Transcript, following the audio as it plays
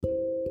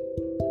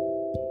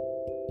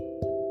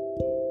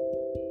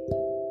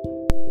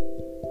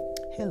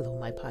Hello,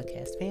 my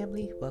podcast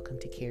family. Welcome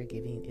to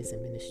Caregiving is a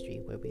Ministry,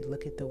 where we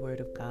look at the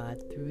Word of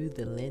God through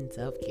the lens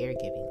of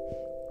caregiving.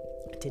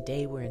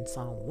 Today we're in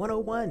Psalm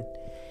 101,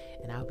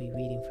 and I'll be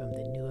reading from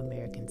the New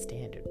American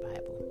Standard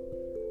Bible.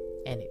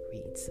 And it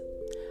reads,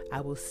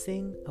 I will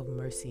sing of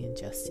mercy and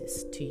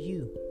justice. To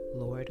you,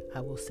 Lord,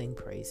 I will sing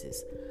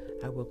praises.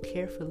 I will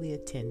carefully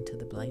attend to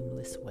the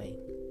blameless way.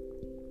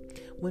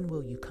 When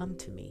will you come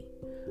to me?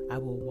 I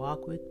will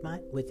walk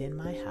within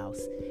my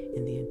house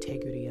in the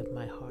integrity of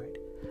my heart.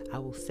 I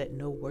will set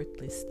no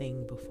worthless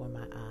thing before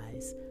my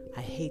eyes.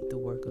 I hate the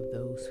work of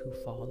those who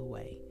fall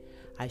away.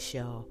 It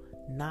shall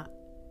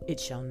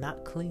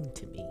not cling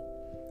to me.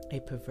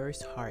 A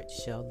perverse heart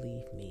shall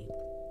leave me.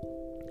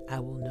 I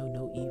will know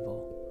no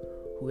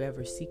evil.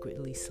 Whoever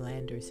secretly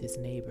slanders his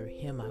neighbor,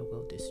 him I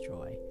will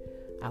destroy.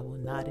 I will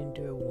not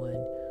endure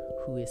one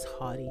who is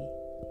haughty,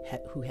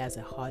 who has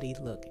a haughty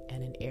look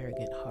and an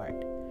arrogant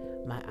heart.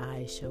 My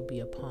eyes shall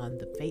be upon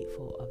the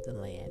faithful of the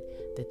land,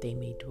 that they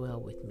may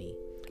dwell with me.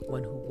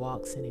 One who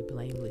walks in a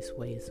blameless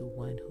way is the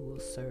one who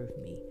will serve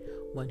me.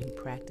 One who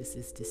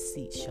practices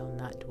deceit shall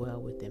not dwell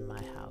within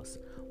my house.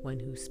 One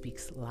who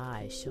speaks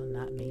lies shall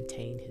not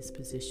maintain his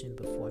position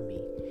before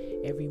me.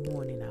 Every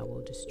morning I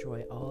will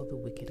destroy all the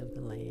wicked of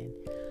the land,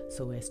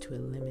 so as to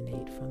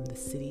eliminate from the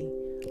city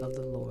of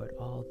the Lord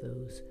all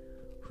those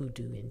who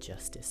do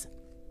injustice.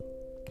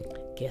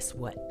 Guess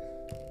what?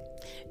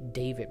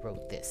 David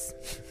wrote this.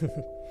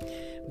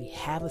 We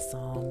have a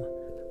psalm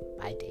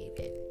by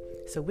David.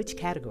 So which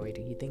category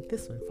do you think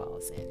this one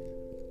falls in?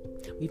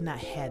 We've not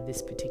had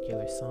this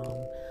particular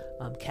psalm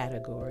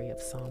category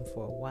of psalm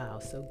for a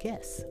while, so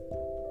guess.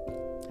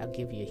 I'll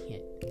give you a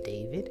hint.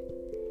 David,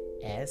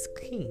 as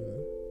king,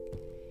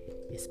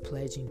 is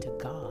pledging to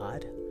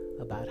God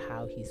about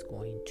how he's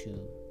going to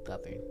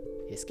govern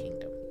his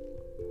kingdom.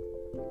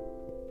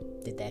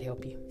 Did that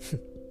help you?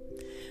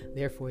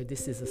 Therefore,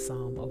 this is a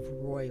psalm of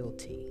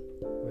royalty.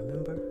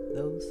 Remember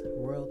those?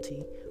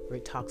 Royalty, where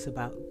it talks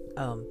about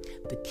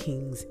the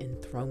king's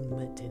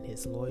enthronement and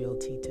his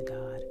loyalty to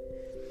God.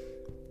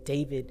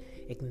 David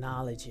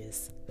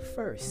acknowledges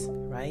first,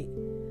 right,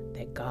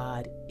 that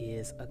God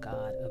is a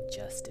God of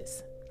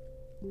justice.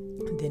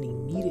 Then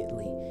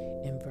immediately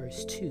in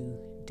verse 2,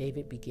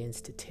 David begins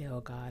to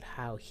tell God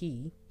how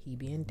he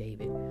being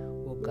David,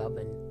 will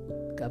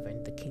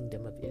govern the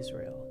kingdom of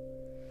Israel.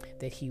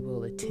 That he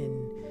will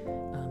attend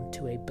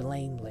to a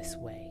blameless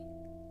way.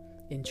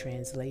 In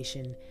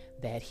translation,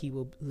 that he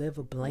will live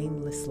a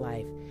blameless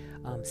life,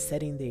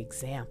 setting the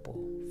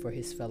example for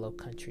his fellow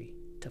country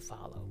to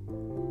follow.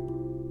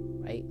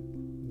 Right?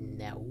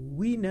 Now,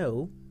 we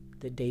know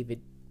that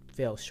David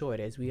fell short,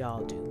 as we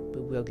all do,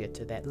 but we'll get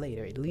to that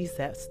later. At least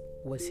that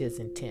was his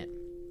intent.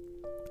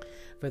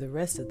 For the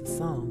rest of the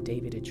psalm,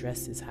 David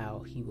addresses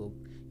how he will,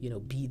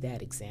 be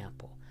that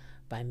example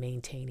by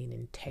maintaining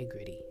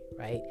integrity,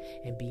 right?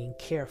 And being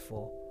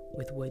careful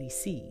with what he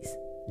sees.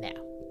 Now,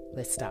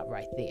 let's stop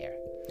right there.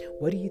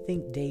 What do you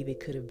think David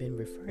could have been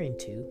referring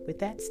to with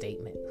that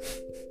statement?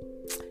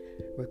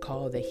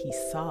 Recall that he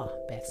saw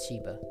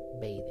Bathsheba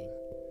bathing,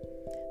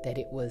 that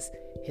it was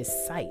his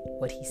sight,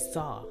 what he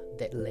saw,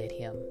 that led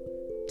him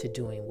to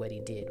doing what he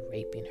did,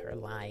 raping her,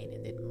 lying,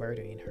 and then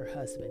murdering her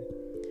husband.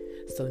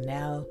 So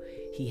now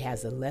he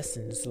has a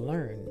lessons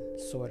learned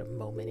sort of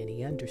moment, and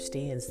he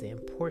understands the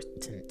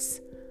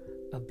importance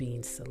of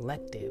being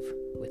selective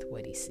with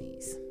what he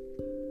sees.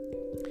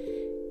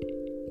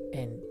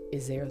 And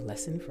is there a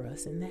lesson for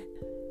us in that?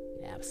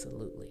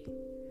 Absolutely.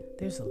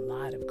 There's a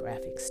lot of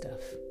graphic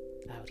stuff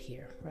out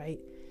here, right?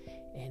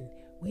 And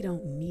we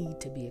don't need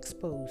to be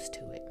exposed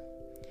to it.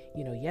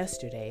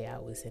 Yesterday I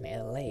was in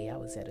LA. I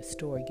was at a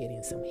store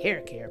getting some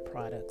hair care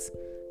products.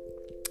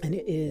 And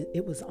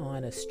it was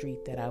on a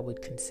street that I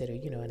would consider,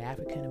 an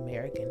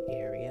African-American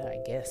area,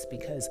 I guess,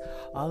 because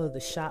all of the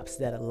shops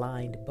that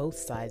aligned both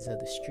sides of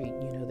the street,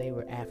 they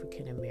were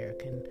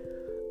African-American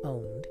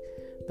owned.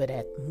 But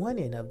at one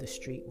end of the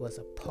street was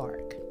a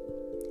park,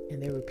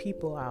 and there were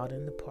people out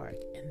in the park,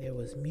 and there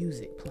was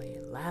music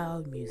playing,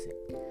 loud music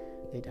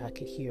that I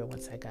could hear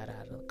once I got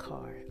out of the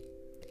car.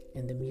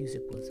 And the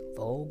music was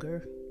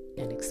vulgar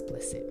and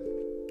explicit.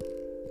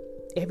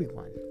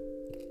 Everyone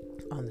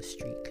on the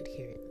street could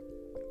hear it.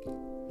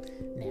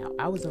 Now,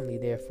 I was only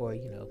there for,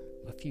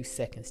 a few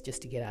seconds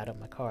just to get out of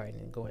my car and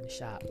then go in the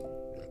shop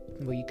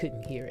where you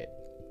couldn't hear it,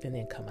 and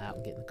then come out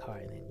and get in the car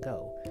and then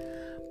go.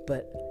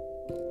 But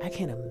I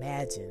can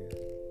imagine,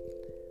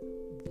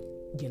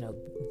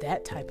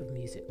 that type of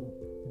music,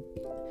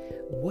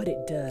 what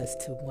it does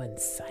to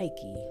one's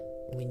psyche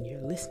when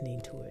you're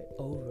listening to it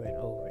over and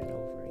over and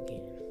over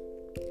again.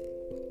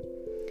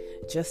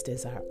 Just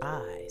as our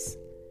eyes,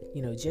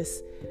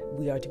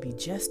 we are to be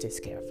just as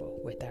careful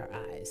with our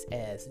eyes,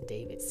 as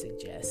David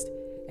suggests,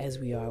 as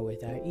we are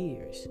with our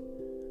ears.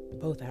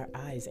 Both our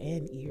eyes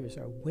and ears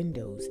are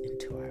windows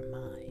into our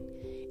mind,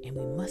 and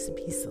we must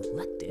be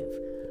selective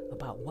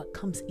about what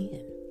comes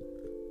in.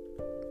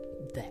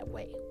 that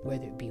way,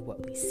 whether it be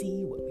what we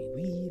see, what we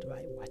read,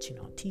 right? Watching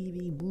on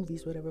TV,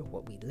 movies, whatever,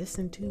 what we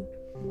listen to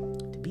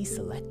be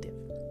selective.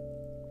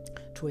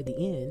 Toward the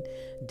end,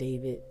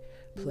 David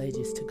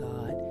pledges to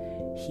God.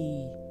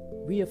 He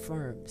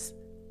reaffirms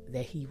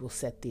that he will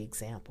set the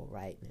example,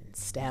 right, and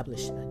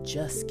establish a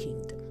just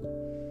kingdom.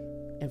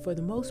 And for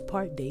the most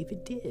part,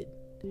 David did.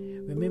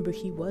 Remember,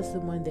 he was the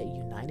one that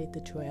united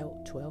the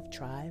 12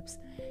 tribes,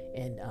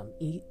 and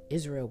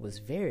Israel was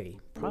very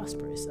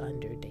prosperous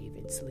under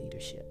David's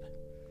leadership.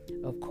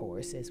 Of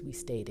course, as we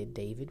stated,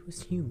 David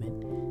was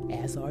human,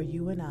 as are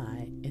you and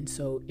I, and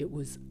so it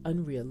was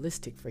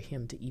unrealistic for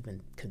him to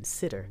even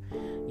consider,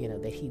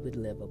 that he would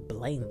live a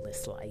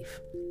blameless life.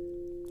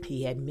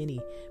 He had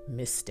many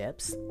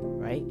missteps,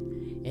 right?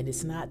 And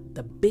it's not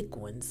the big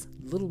ones,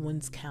 little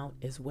ones count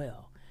as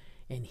well.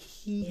 And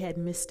he had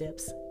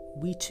missteps.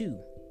 We too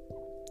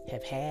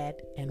have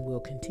had and will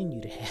continue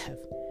to have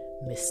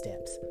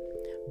missteps.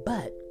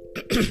 But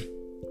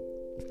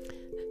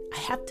I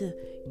have to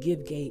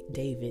give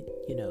David,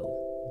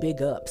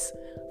 big ups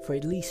for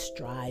at least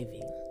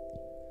striving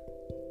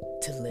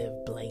to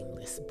live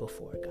blameless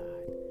before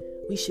God.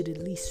 We should at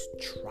least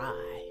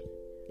try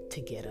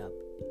to get up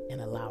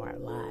and allow our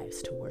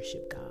lives to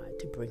worship God,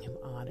 to bring him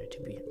honor, to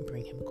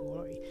bring him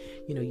glory.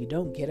 You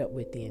don't get up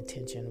with the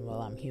intention,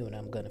 well, I'm human,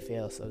 I'm going to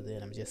fail, so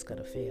then I'm just going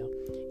to fail.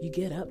 You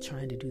get up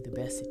trying to do the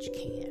best that you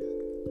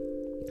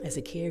can. As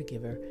a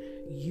caregiver,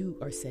 you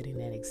are setting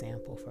that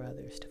example for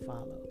others to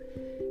follow.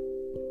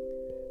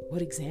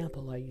 What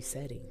example are you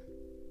setting?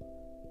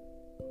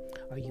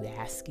 Are you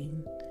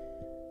asking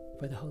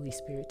for the Holy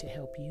Spirit to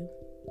help you?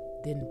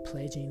 Then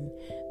pledging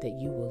that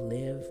you will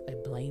live a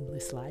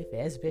blameless life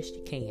as best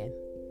you can,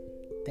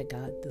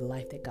 the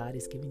life that God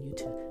has given you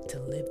to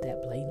live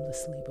that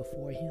blamelessly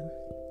before him,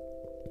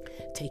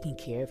 taking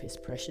care of his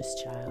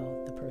precious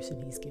child, the person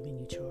he's given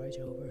you charge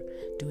over,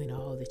 doing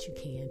all that you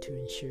can to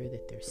ensure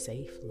that they're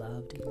safe,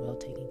 loved, and well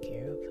taken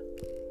care of.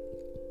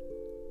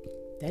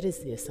 That is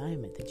the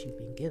assignment that you've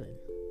been given.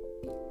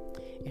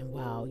 And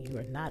while you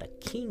are not a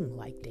king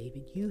like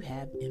David, you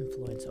have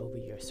influence over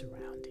your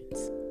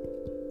surroundings.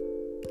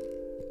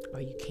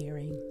 Are you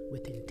caring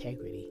with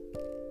integrity?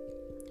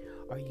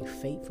 Are you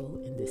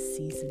faithful in this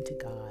season to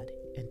God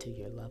and to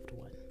your loved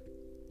one?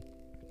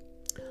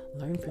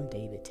 Learn from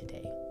David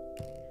today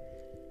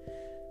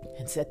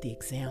and set the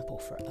example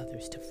for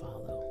others to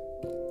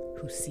follow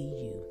who see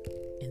you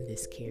in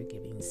this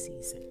caregiving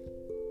season.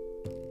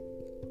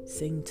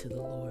 Sing to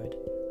the Lord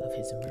of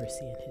his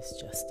mercy and his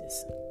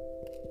justice,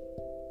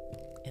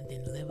 and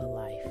then live a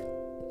life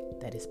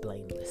that is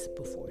blameless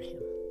before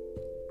him.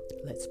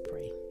 Let's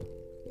pray.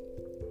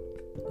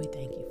 We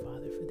thank you,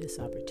 Father, for this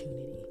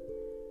opportunity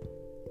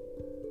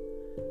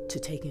to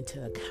take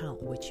into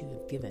account what you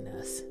have given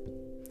us,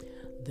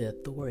 the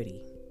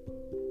authority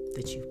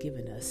that you've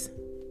given us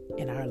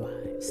in our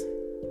lives,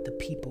 the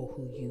people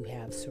who you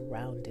have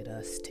surrounded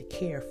us to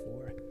care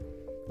for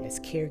as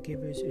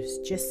caregivers, it's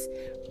just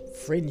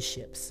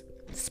friendships,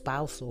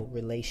 spousal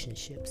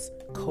relationships,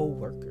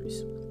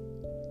 co-workers.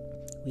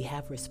 We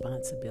have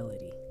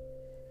responsibility.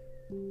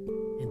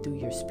 And through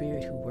your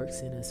Spirit who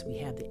works in us, we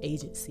have the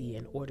agency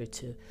in order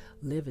to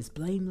live as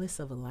blameless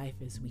of a life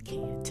as we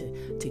can,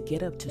 to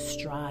get up, to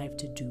strive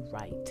to do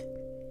right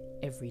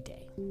every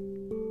day.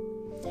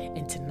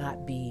 And to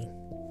not be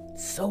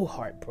so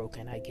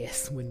heartbroken, I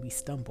guess, when we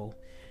stumble,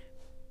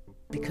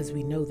 because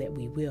we know that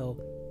we will,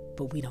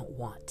 but we don't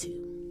want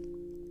to.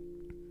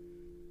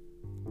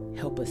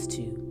 Help us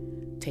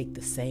to take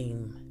the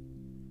same,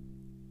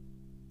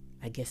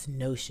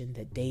 notion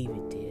that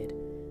David did,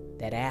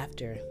 that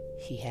after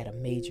he had a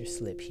major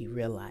slip, he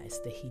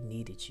realized that he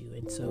needed you.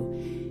 And so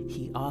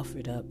he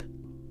offered up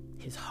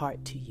his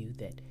heart to you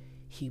that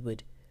he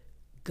would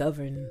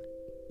govern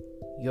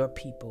your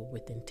people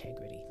with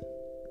integrity.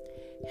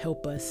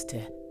 Help us to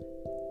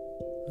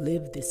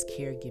live this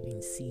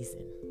caregiving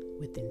season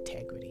with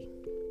integrity,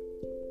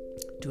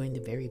 doing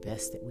the very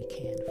best that we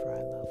can for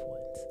our loved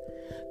ones,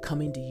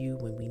 coming to you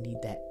when we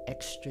need that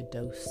extra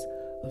dose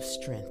of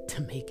strength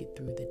to make it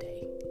through the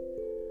day,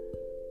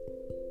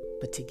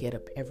 but to get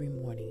up every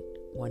morning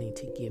wanting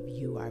to give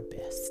you our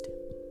best.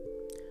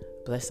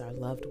 Bless our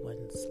loved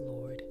ones,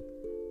 Lord.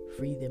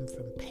 Free them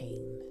from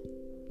pain.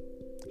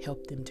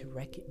 Help them to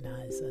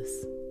recognize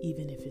us,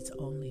 even if it's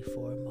only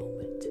for a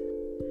moment.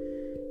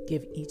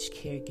 Give each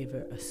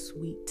caregiver a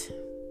sweet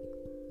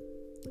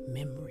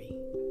memory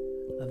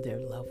of their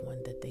loved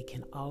one that they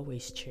can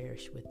always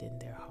cherish within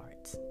their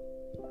hearts,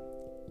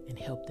 and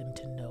help them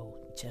to know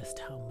just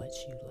how much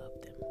you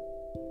love them.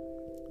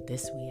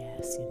 This we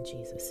ask in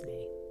Jesus'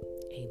 name.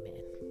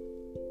 Amen.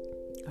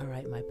 All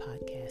right, my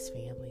podcast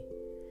family,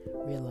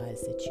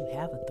 realize that you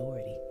have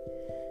authority.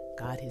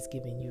 God has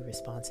given you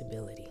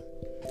responsibility.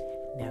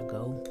 Now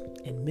go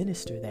and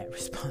minister that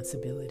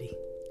responsibility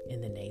in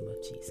the name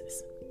of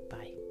Jesus.